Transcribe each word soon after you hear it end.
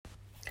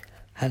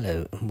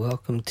Hello and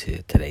welcome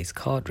to today's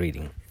card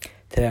reading.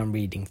 Today I'm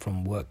reading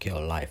from Work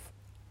Your Life,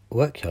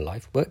 Work Your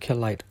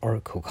Light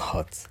Oracle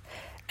cards.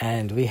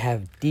 And we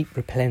have Deep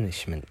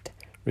Replenishment,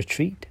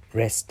 Retreat,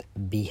 Rest,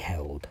 Be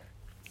Held.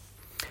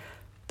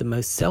 The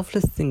most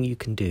selfless thing you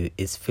can do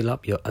is fill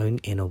up your own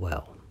inner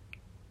well.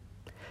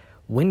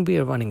 When we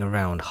are running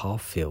around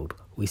half-filled,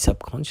 we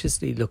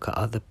subconsciously look at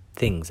other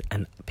things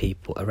and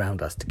people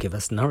around us to give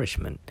us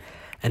nourishment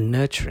and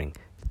nurturing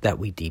that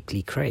we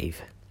deeply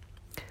crave.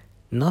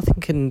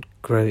 Nothing can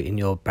grow in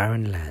your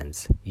barren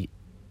lands. You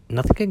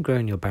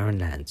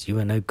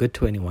are no good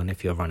to anyone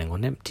if you're running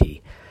on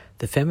empty.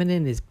 The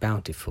feminine is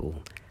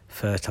bountiful,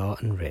 fertile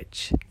and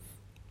rich.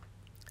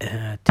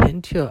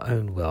 Tend to your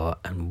own well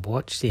and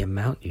watch the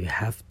amount you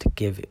have to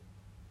give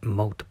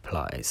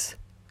multiplies.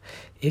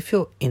 If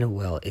your inner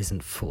well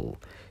isn't full,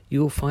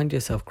 you will find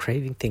yourself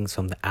craving things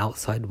from the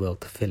outside world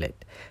to fill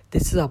it.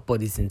 This is our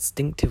body's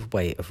instinctive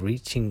way of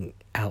reaching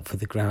out for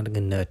the grounding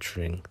and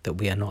nurturing that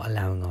we are not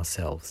allowing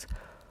ourselves.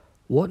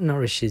 What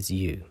nourishes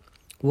you?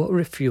 What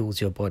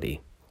refuels your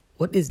body?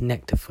 What is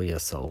nectar for your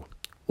soul?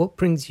 What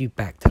brings you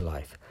back to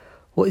life?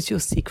 What is your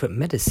secret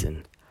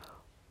medicine?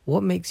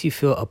 What makes you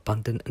feel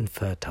abundant and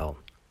fertile,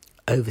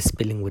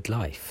 overspilling with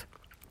life?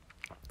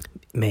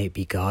 May it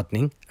be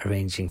gardening,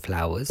 arranging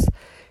flowers,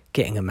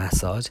 getting a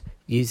massage,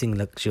 using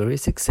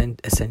luxurious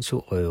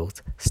essential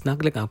oils,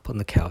 snuggling up on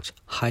the couch,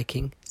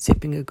 hiking,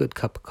 sipping a good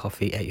cup of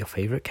coffee at your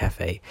favorite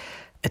cafe,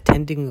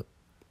 attending...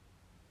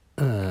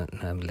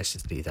 let's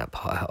just leave that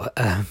part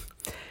out.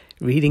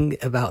 Reading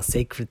about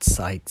sacred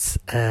sites,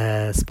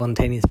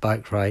 spontaneous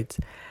bike rides,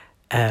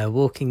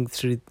 walking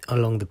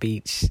along the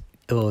beach,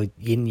 or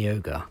yin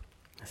yoga.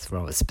 That's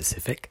rather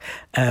specific.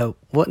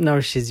 What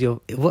nourishes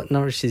your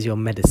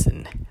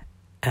medicine?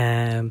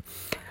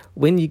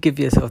 When you give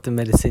yourself the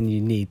medicine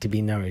you need to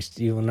be nourished,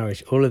 you'll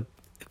nourish all of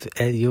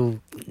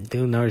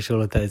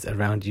those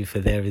around you, for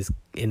there is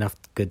enough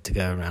good to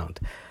go around.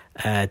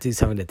 Do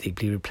something that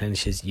deeply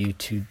replenishes you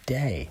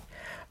today.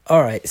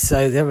 All right,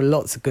 so there are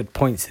lots of good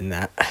points in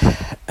that.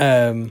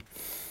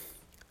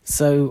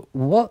 So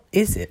what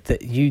is it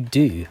that you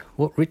do?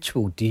 What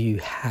ritual do you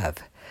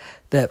have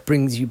that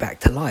brings you back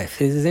to life?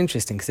 This is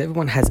interesting because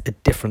everyone has a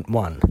different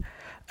one.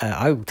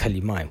 I will tell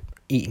you mine.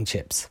 Eating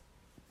chips.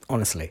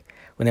 Honestly,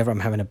 whenever I'm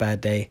having a bad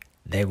day,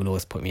 they will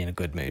always put me in a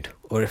good mood.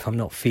 Or if I'm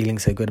not feeling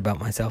so good about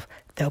myself,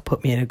 they'll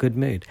put me in a good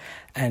mood.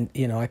 And,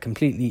 I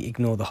completely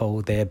ignore the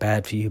whole they're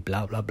bad for you,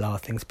 blah, blah, blah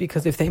things.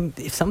 Because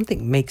if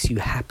something makes you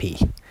happy,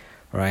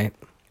 right,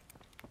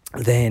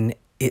 then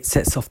it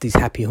sets off these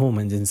happy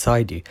hormones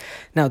inside you.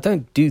 Now,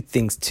 don't do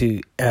things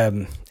to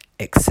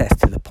excess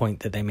to the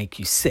point that they make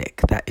you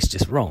sick. That is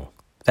just wrong.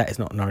 That is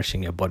not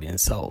nourishing your body and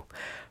soul,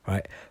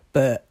 right?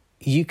 But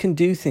you can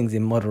do things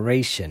in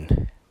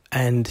moderation.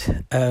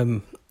 And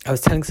I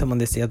was telling someone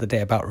this the other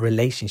day about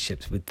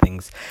relationships with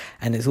things.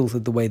 And it's also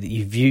the way that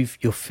you view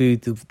your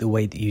food, the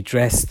way that you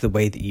dress, the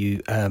way that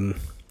you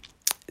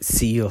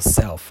see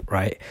yourself,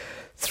 right,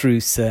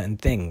 through certain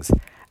things.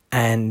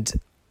 And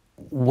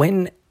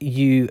when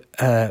you,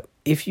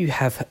 if you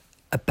have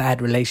a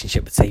bad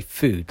relationship with, say,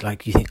 food,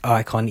 like you think,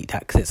 I can't eat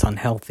that because it's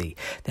unhealthy,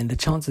 then the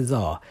chances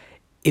are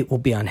it will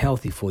be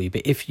unhealthy for you.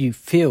 But if you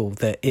feel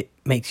that it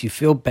makes you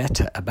feel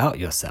better about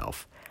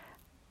yourself,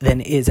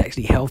 then it is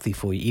actually healthy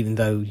for you, even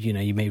though,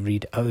 you may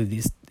read,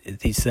 these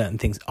certain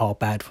things are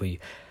bad for you.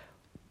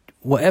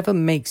 Whatever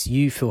makes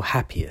you feel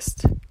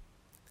happiest,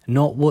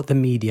 not what the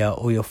media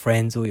or your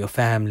friends or your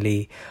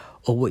family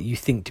or what you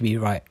think to be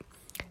right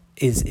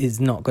is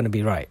not going to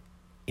be right,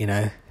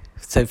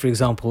 So, for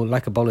example,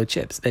 like a bowl of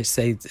chips, let's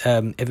say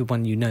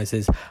everyone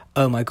says,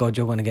 oh my God,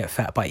 you're going to get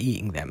fat by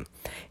eating them.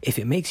 If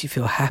it makes you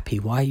feel happy,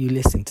 why are you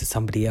listening to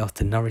somebody else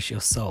to nourish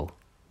your soul?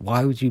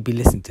 Why would you be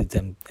listening to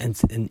them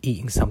and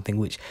eating something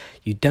which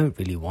you don't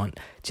really want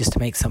just to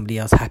make somebody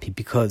else happy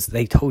because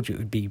they told you it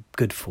would be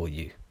good for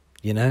you,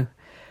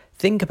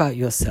 Think about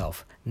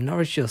yourself.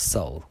 Nourish your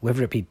soul,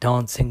 whether it be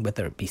dancing,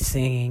 whether it be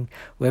singing,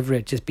 whether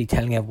it just be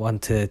telling everyone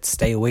to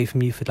stay away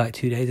from you for like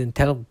 2 days and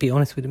be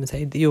honest with them and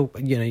say,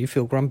 you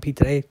feel grumpy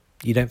today.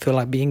 You don't feel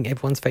like being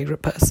everyone's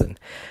favorite person.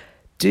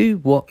 Do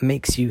what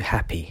makes you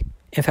happy.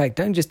 In fact,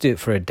 don't just do it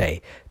for a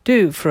day.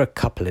 Do it for a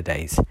couple of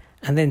days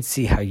and then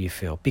see how you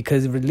feel.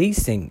 Because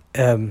releasing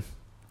bad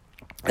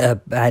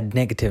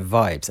negative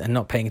vibes and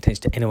not paying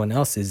attention to anyone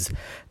else's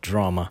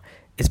drama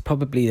is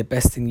probably the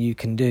best thing you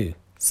can do.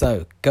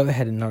 So go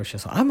ahead and nourish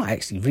yourself. I might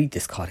actually read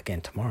this card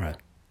again tomorrow.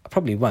 I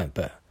probably won't,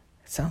 but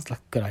it sounds like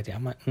a good idea. I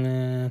might,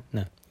 no.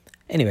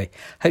 Anyway,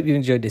 hope you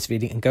enjoyed this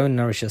reading and go and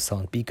nourish your soul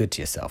and be good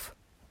to yourself.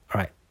 All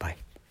right, bye.